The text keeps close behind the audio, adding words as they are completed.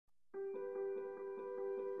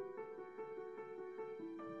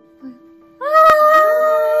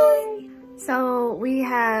we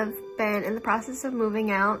have been in the process of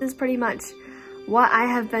moving out. This is pretty much what I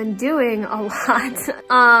have been doing a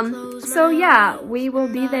lot. So yeah, we will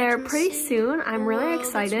be there pretty soon. I'm really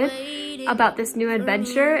excited about this new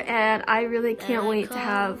adventure, and I really can't wait to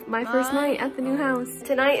have my first night at the new house.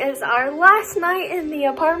 Tonight is our last night in the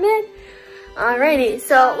apartment. Alrighty,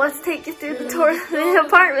 so let's take you through the tour of the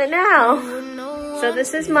apartment now. So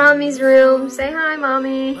this is Mommy's room. Say hi,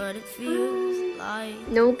 Mommy.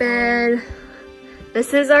 No bed.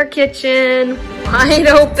 This is our kitchen, wide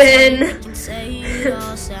open.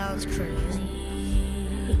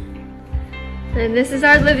 And this is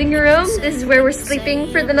our living room. This is where we're sleeping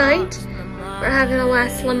for the night. We're having a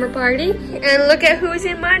last slumber party. And look at who's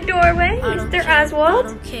in my doorway, Mr. Oswald.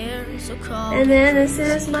 And then this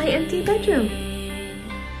is my empty bedroom.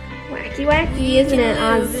 Wacky wacky, isn't it,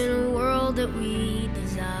 Oz?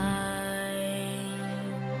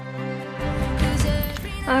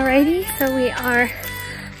 Alrighty, so we are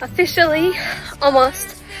officially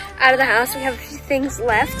almost out of the house. We have a few things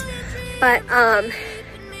left, but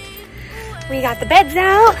we got the beds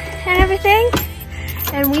out and everything.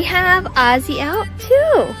 And we have Ozzy out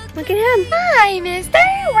too. Look at him. Hi, mister.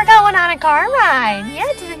 We're going on a car ride.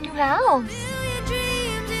 Yeah, to the new house.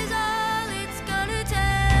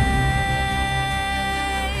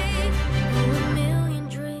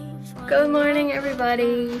 Good morning,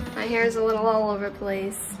 everybody. My hair is a little all over the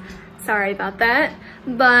place. Sorry about that.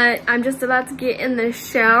 But I'm just about to get in the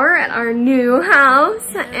shower at our new house.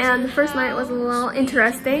 And the first night was a little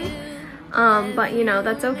interesting. But you know,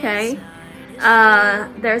 that's okay.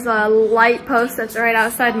 There's a light post that's right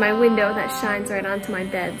outside my window that shines right onto my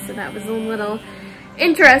bed, so that was a little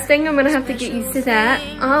interesting. I'm gonna have to get used to that.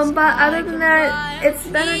 But other than that, it's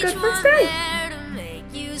been a good first day.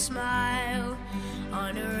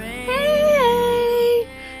 Hey!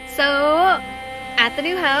 So, at the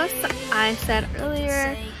new house, I said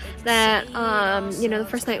earlier that, you know, the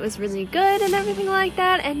first night was really good and everything like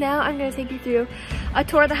that, and now I'm gonna take you through a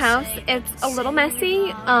tour of the house. It's a little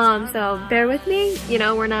messy, so bear with me. You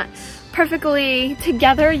know, we're not perfectly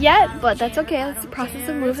together yet, but that's okay. It's the process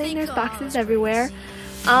of moving. There's boxes everywhere.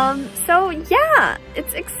 So yeah,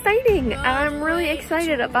 it's exciting. I'm really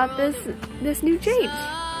excited about this new change.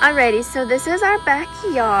 Alrighty, so this is our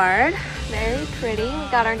backyard. Very pretty. We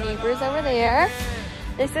got our neighbors over there.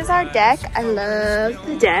 This is our deck. I love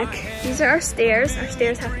the deck. These are our stairs. Our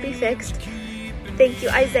stairs have to be fixed. Thank you,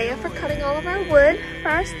 Isaiah, for cutting all of our wood for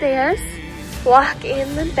our stairs. Walk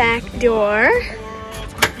in the back door.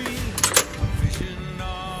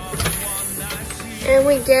 And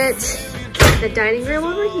we get the dining room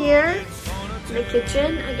over here. The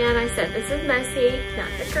kitchen. Again, I said this is messy, not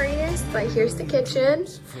the greatest, but here's the kitchen.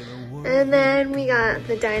 And then we got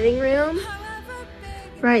the dining room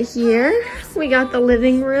right here. We got the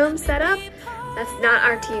living room set up. That's not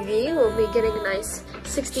our TV. We'll be getting a nice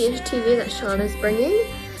 60-inch TV that Sean is bringing.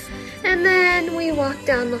 And then we walk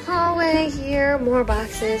down the hallway here. More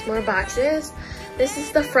boxes, more boxes. This is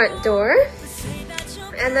the front door.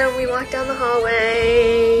 And then we walk down the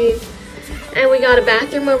hallway. And we got a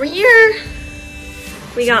bathroom over here.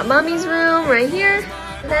 We got Mommy's room right here.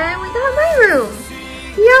 And then we got my room.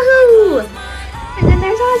 Yahoo! And then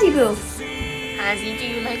there's Ozzy Boo. Ozzy, do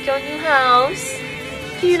you like your new house?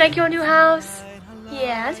 Do you like your new house?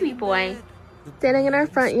 Yeah, sweet boy. Standing in our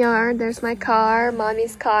front yard, there's my car,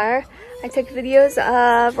 Mommy's car. I took videos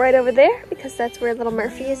of right over there because that's where little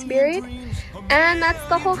Murphy is buried. And that's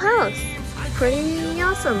the whole house. Pretty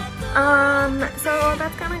awesome. So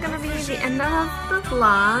that's kind of gonna be the end of the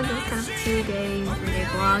vlog. It's kind of a 2-day, 3-day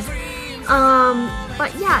vlog.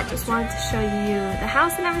 But yeah, just wanted to show you the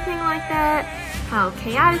house and everything like that, how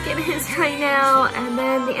chaotic it is right now, and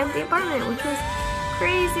then the empty apartment, which was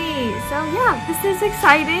crazy. So yeah, this is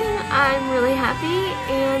exciting. I'm really happy,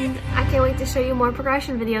 and I can't wait to show you more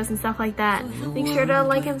progression videos and stuff like that. Make sure to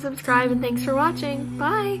like and subscribe, and thanks for watching.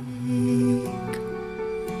 Bye!